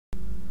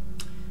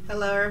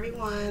Hello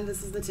everyone,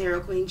 this is the Tarot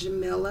Queen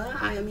Jamila.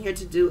 I am here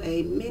to do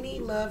a mini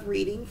love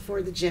reading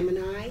for the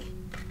Gemini.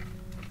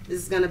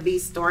 This is going to be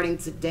starting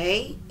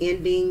today,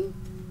 ending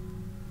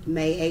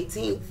May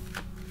 18th.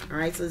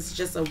 Alright, so it's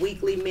just a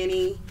weekly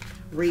mini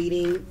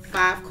reading,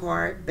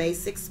 5-card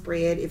basic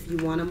spread. If you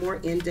want a more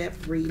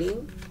in-depth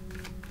reading,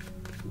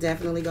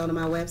 definitely go to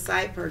my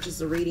website,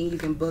 purchase a reading. You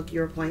can book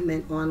your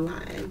appointment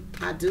online.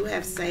 I do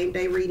have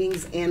same-day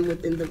readings and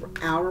within the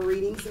hour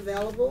readings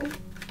available.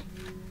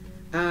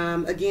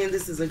 Again,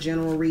 this is a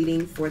general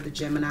reading for the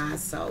Gemini,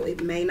 so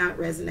it may not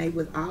resonate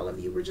with all of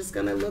you. We're just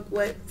going to look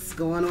what's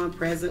going on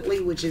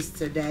presently, which is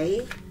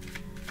today,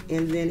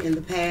 and then in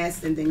the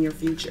past, and then your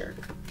future.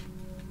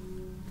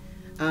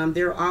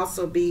 There will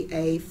also be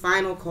a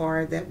final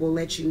card that will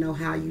let you know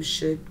how you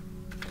should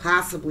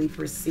possibly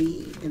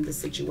proceed in the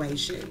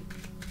situation.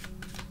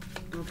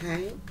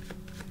 Okay?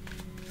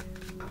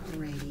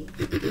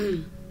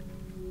 Alrighty.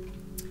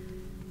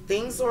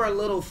 Things are a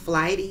little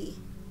flighty.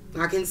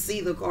 I can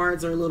see the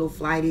cards are a little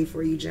flighty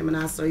for you,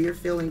 Gemini, so you're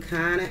feeling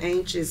kind of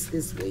anxious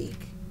this week.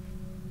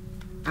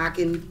 I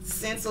can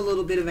sense a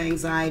little bit of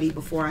anxiety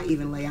before I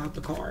even lay out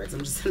the cards. I'm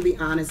just going to be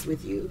honest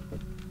with you.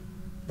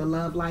 The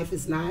love life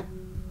is not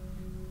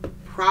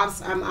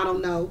props. I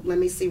don't know. Let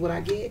me see what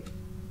I get.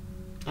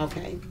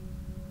 Okay.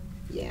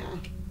 Yeah.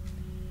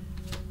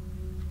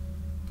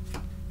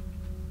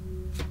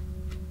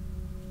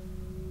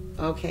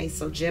 Okay,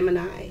 so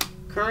Gemini.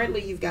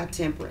 Currently, you've got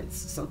Temperance.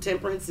 So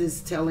Temperance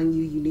is telling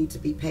you need to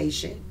be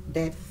patient.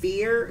 That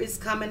fear is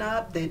coming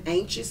up, that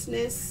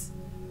anxiousness,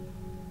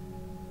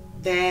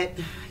 that,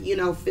 you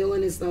know,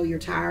 feeling as though you're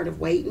tired of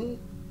waiting.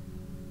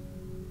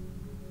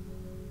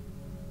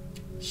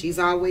 She's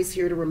always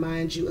here to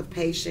remind you of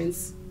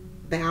patience,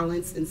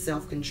 balance, and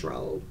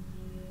self-control.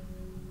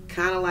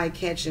 Kind of like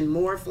catching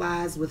more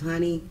flies with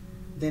honey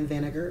than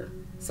vinegar.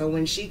 So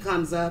when she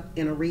comes up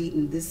in a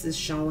reading, this is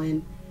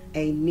showing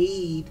a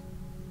need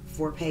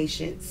for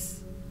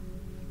patience.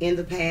 In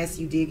the past,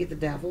 you did get the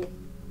Devil.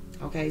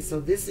 Okay, so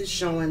this is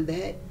showing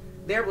that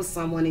there was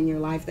someone in your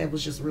life that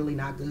was just really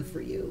not good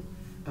for you.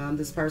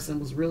 This person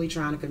was really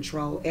trying to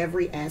control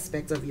every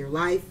aspect of your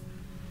life.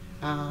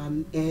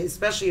 And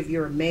especially if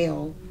you're a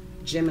male,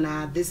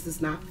 Gemini, this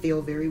does not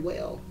feel very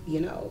well, you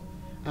know.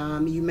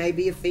 You may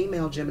be a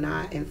female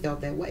Gemini and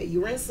felt that way.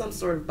 You're in some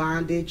sort of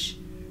bondage.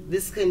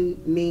 This can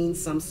mean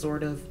some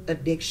sort of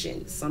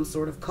addiction, some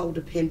sort of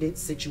codependent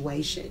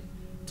situation,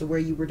 to where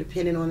you were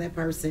dependent on that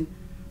person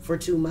for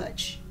too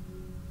much.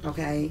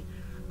 Okay.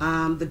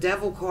 The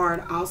Devil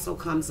card also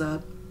comes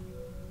up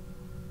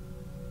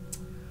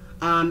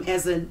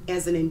as an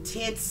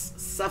intense,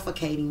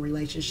 suffocating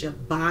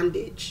relationship,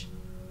 bondage,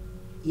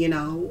 you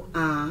know,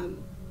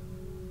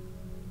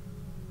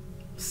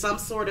 some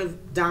sort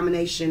of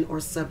domination or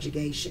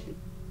subjugation.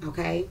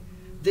 Okay.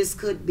 This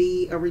could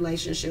be a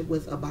relationship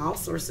with a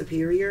boss or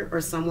superior, or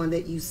someone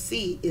that you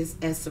see is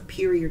as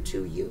superior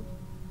to you.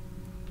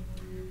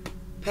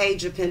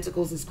 Page of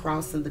Pentacles is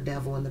crossing the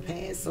Devil in the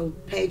past. So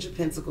Page of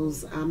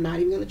Pentacles, I'm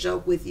not even going to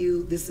joke with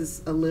you. This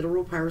is a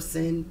literal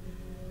person.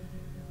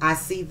 I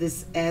see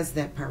this as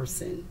that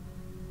person.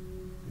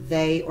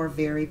 They are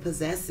very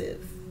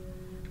possessive,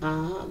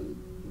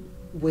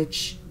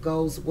 which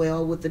goes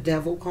well with the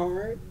Devil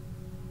card.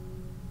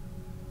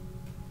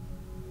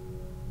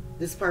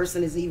 This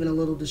person is even a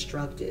little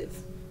destructive.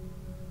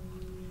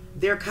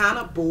 They're kind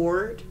of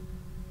bored,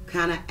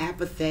 kind of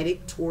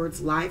apathetic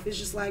towards life. It's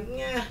just like,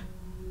 yeah.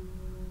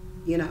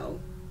 You know,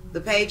 the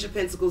Page of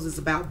Pentacles is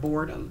about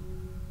boredom.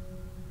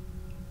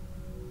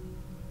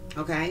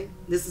 Okay?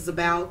 This is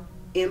about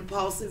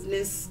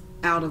impulsiveness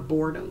out of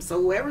boredom.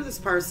 So whoever this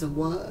person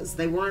was,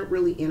 they weren't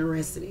really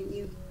interested in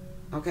you.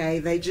 Okay?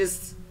 They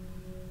just,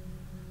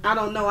 I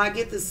don't know, I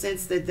get the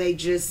sense that they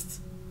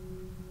just,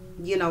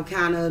 you know,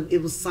 kind of,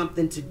 it was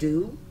something to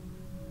do.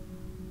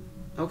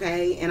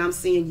 Okay? And I'm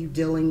seeing you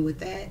dealing with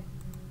that.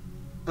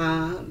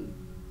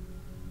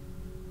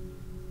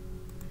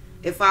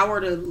 If I were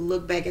to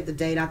look back at the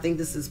date, I think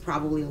this is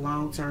probably a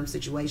long-term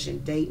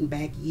situation, dating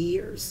back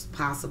years,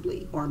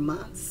 possibly, or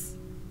months.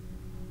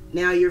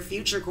 Now, your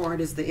future card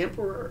is the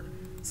Emperor.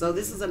 So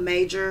this is a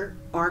major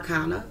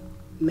arcana,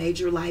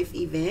 major life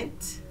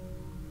event.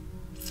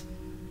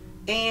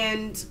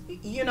 And,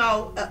 you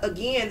know,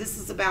 again, this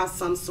is about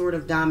some sort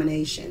of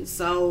domination.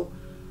 So,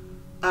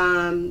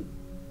 the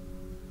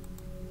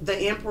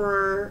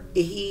Emperor,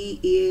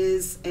 he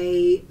is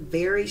a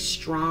very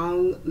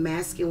strong,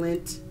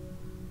 masculine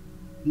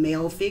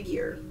male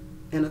figure,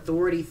 an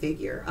authority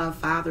figure, a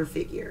father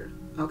figure.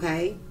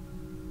 Okay,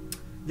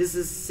 this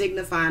is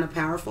signifying a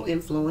powerful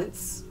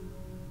influence,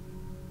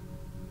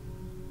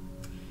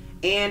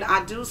 and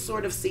I do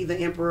sort of see the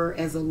Emperor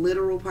as a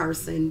literal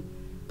person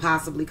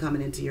possibly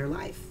coming into your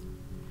life.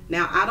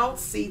 Now, I don't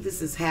see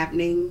this as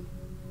happening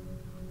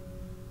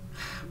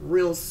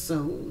real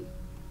soon.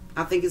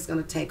 I think it's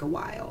going to take a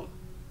while,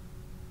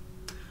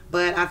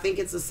 but I think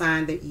it's a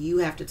sign that you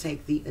have to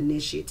take the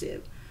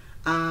initiative.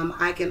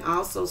 I can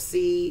also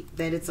see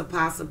that it's a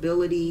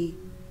possibility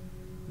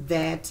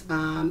that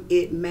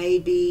it may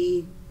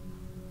be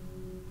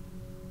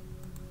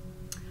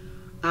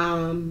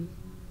You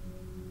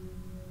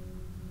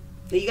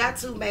got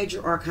two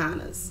major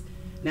arcanas.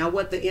 Now,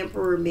 what the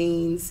Emperor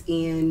means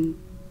in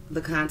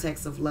the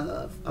context of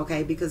love,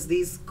 okay? Because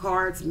these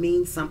cards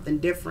mean something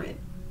different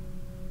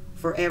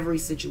for every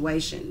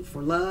situation.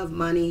 For love,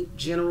 money,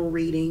 general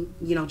reading,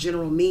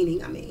 general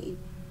meaning, I mean.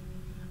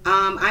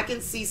 I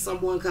can see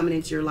someone coming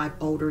into your life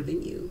older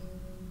than you.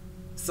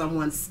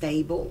 Someone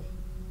stable,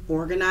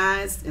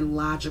 organized, and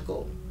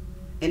logical.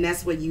 And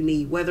that's what you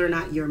need, whether or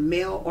not you're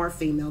male or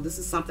female. This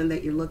is something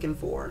that you're looking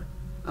for,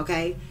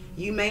 okay?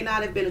 You may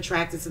not have been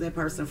attracted to that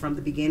person from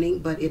the beginning,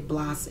 but it's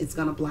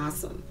going to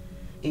blossom.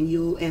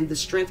 And the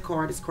Strength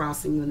card is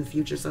crossing you in the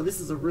future. So this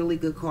is a really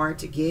good card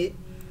to get.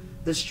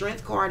 The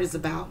Strength card is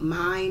about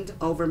mind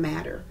over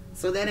matter.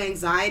 So that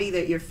anxiety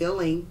that you're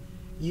feeling,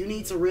 you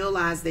need to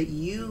realize that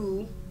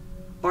you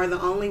are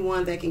the only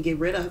one that can get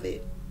rid of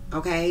it,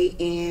 okay?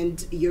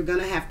 And you're going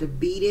to have to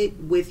beat it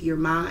with your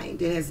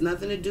mind. It has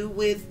nothing to do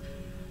with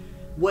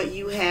what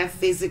you have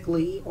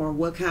physically or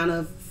what kind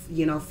of,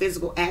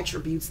 physical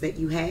attributes that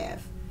you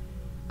have.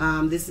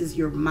 This is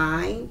your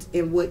mind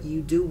and what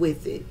you do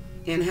with it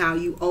and how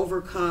you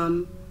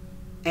overcome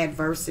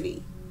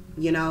adversity,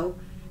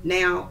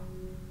 Now,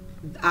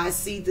 I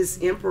see this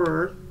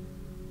Emperor,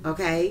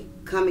 okay,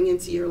 coming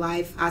into your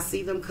life. I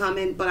see them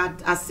coming,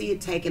 but I see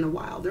it taking a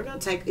while.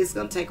 It's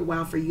going to take a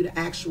while for you to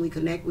actually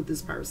connect with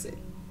this person.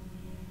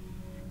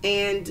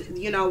 And,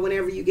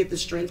 whenever you get the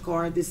Strength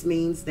card, this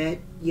means that,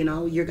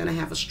 you're going to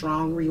have a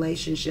strong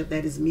relationship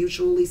that is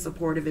mutually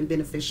supportive and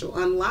beneficial,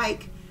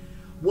 unlike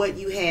what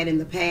you had in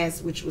the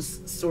past, which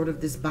was sort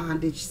of this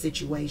bondage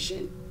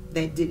situation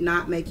that did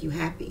not make you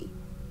happy,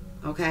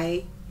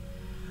 okay?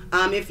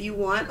 If you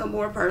want a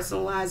more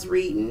personalized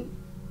reading,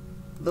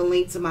 the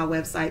link to my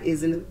website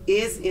is in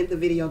the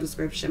video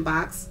description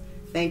box.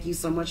 Thank you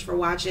so much for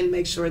watching.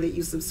 Make sure that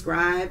you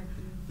subscribe,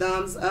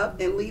 thumbs up,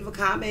 and leave a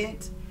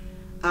comment.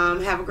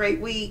 Have a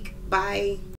great week. Bye.